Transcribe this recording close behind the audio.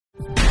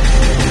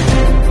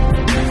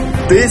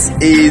This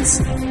is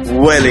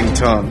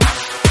Wellington.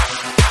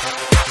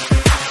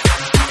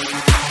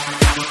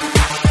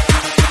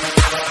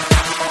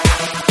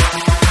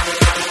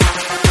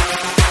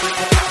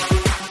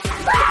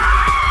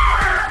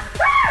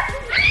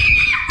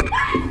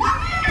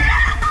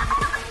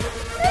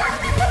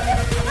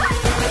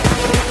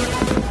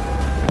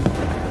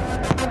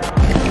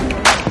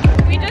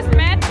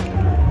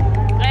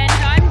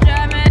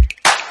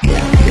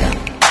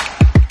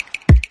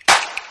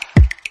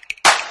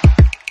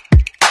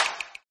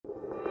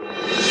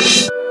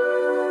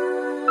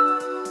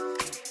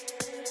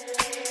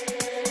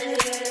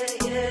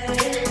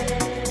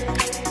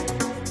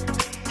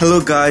 Hello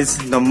guys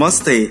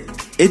नमस्ते।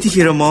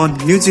 यतिखेर म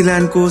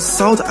न्युजिल्यान्डको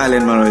साउथ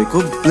आइल्यान्डमा रहेको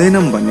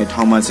ब्लेनम भन्ने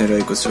ठाउँमा चाहिँ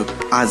रहेको छु।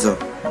 आज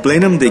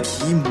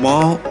ब्लेनमदेखि म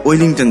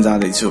वेलिङटन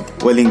जाँदैछु।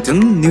 वेलिङटन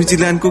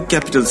न्युजिल्यान्डको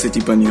क्यापिटल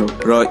सिटी पनि हो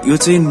र यो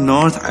चाहिँ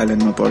नर्थ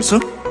आइल्यान्डमा पर्छ।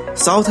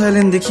 साउथ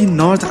आइल्यान्डदेखि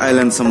नर्थ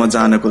आइल्यान्डसम्म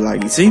जानको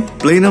लागि चाहिँ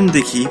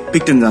ब्लेनमदेखि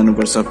पिक्टन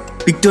जानुपर्छ।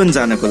 पिक्टन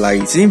जानको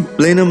लागि चाहिँ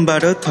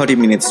ब्लेनमबाट 30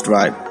 मिनट्स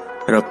ड्राइभ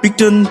र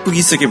पिक्टन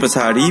पुगिसके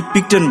पछाडि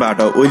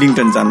पिक्टनबाट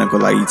वेलिङटन जानको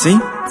लागि चाहिँ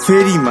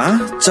फेरीमा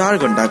 4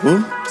 घण्टाको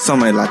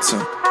समय लाग्छ।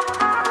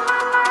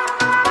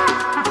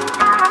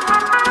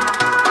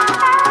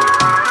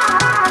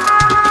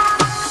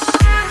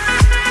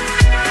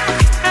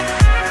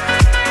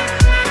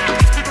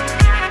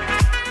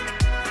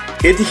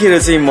 यतिखेर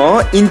चाहिँ म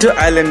इन्टर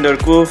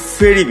आइल्यान्डरको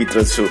फेरी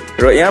भित्र छु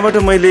र यहाँबाट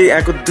मैले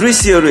यहाँको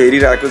दृश्यहरू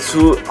हेरिरहेको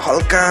छु।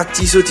 हल्का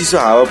चिसो चिसो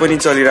हावा पनि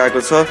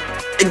चलिरहेको छ।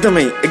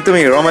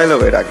 एकदमै रमाइलो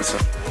भइरहेको छ।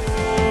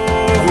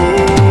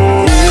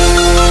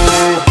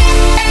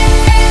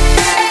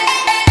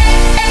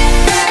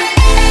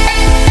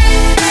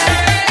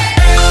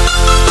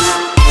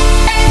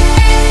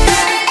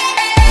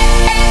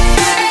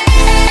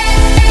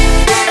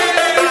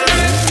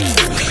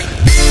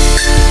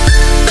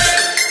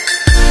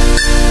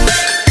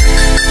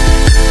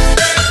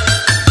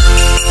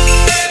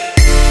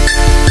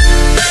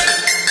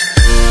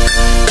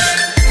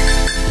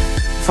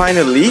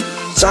 फाइनली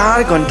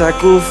 4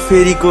 घण्टाको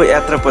फेरीको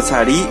यात्रा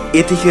पछाडि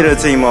यतिखेर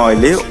चाहिँ म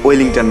अहिले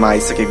वेलिङटनमा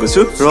आइसकेको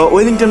छु र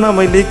वेलिङटनमा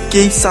मैले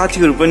केही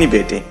साथीहरू पनि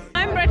भेटेँ।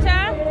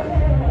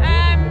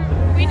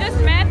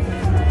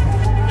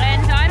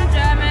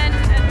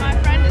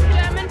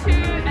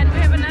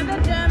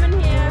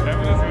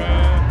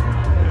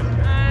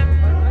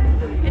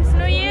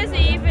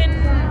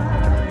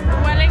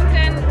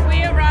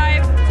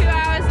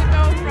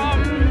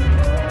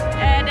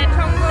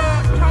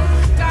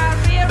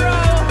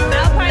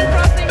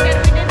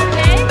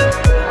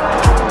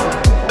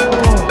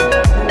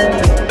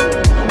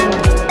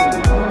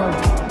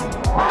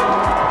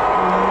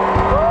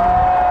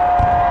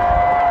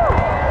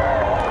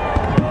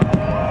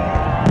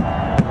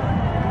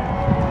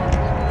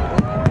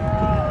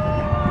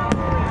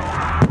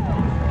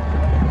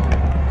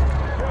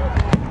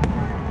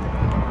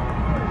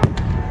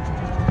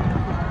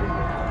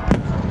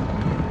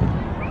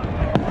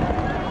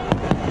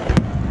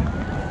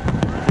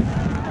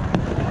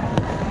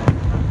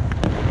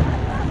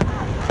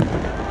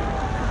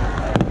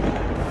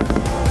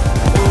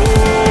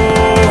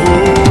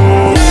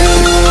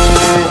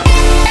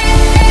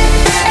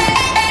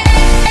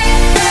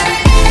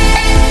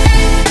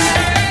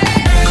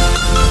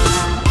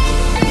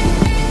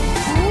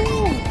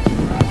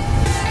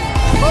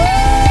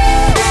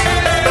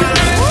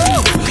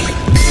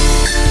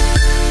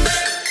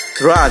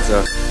 र आज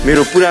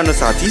मेरो पुरानो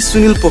साथी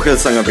सुनिल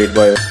पोखरेलसँग भेट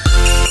भयो।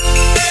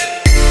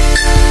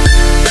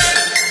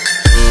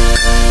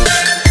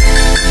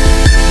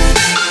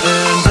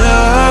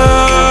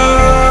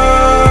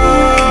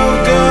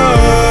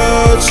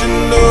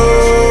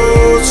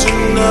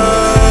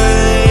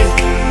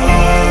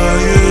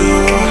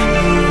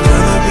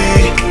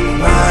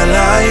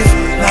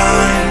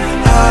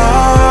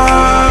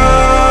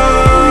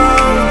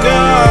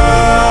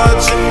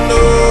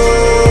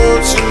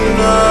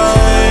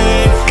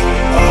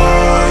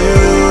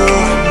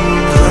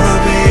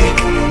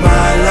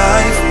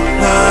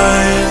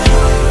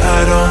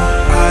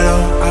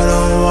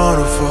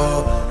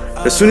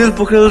 सुनिल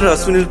पोखरेल र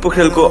सुनिल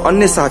पोखरेलको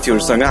अन्य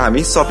साथीहरूसँग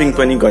हामी शपिङ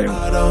पनि गयौं।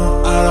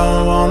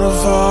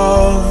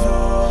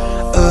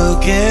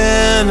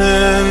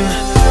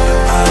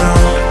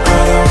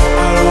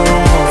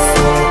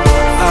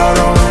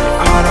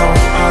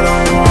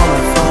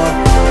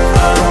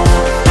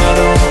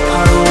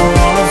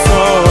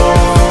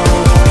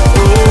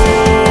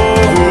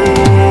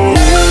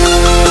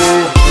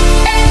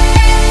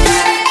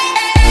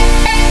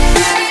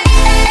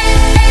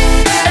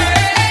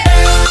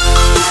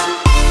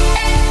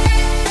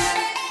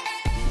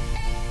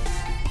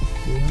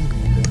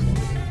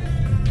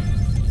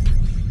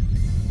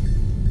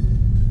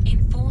 In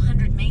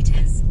 400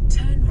 meters,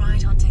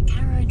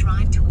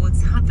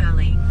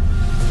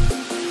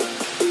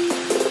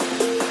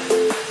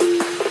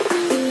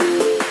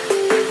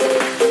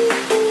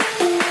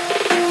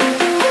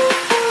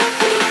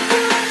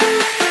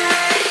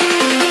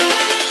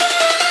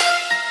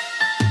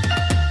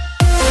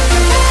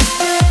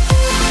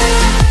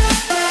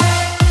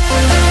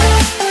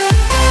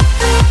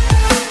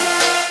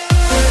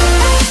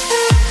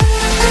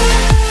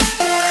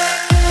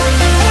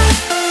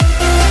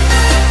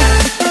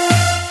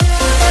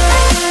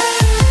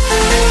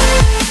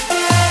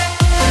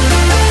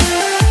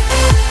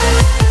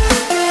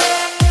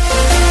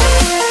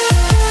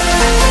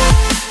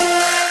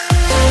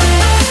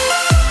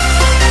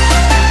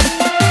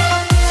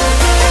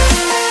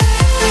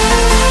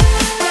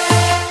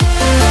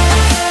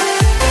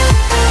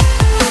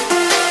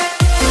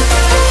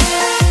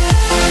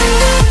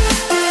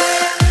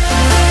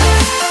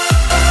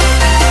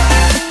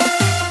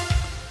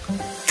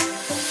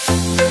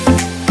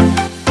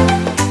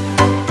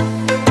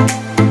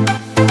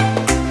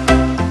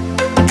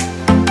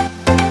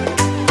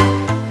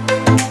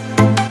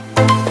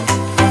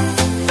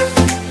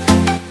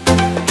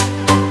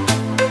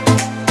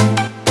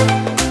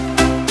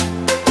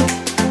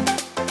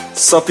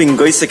 सपिङ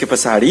गइसके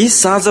पछाडि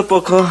साँझ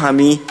पख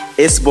हामी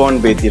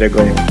एसबर्न बेतिर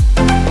गयौं।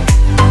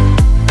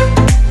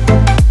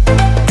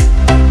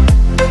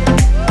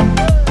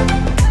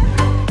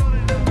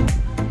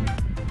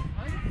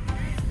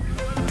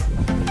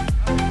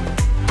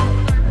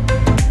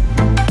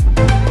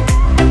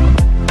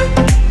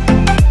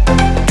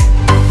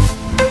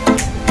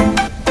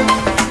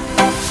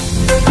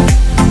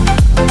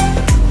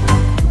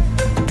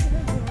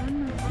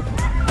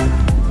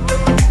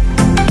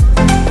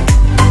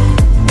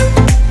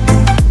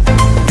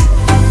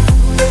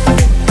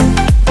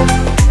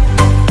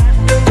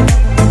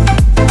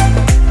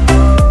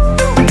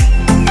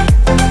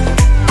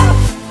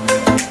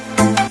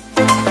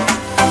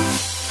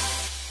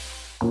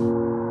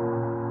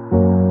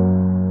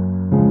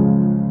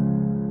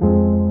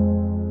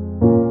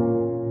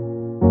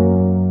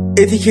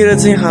 यतिखेर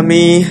चाहिँ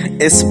हामी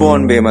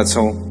एसबर्न बेमा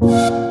छौं।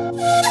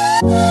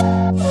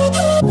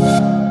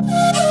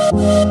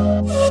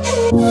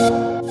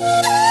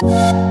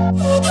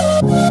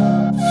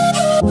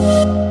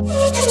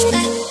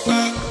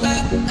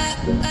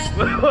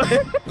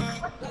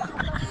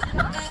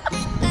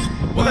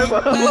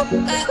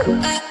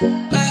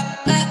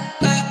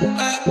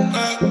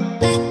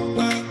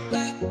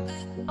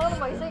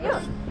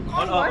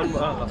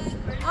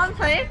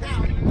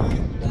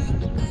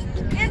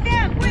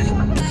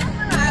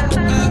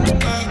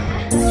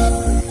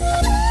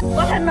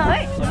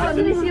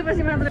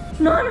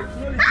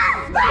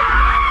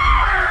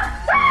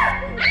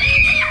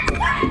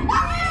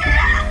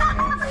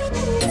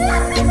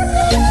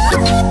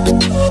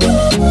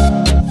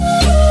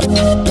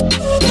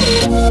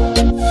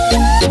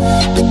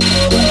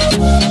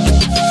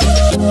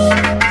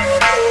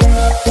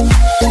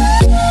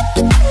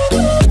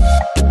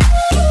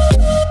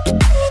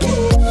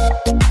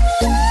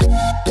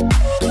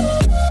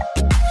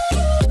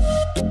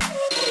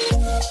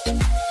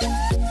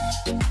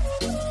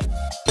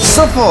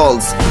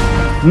 Falls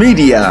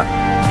Media.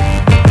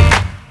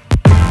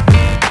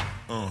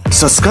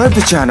 Subscribe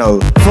the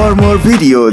channel for more videos.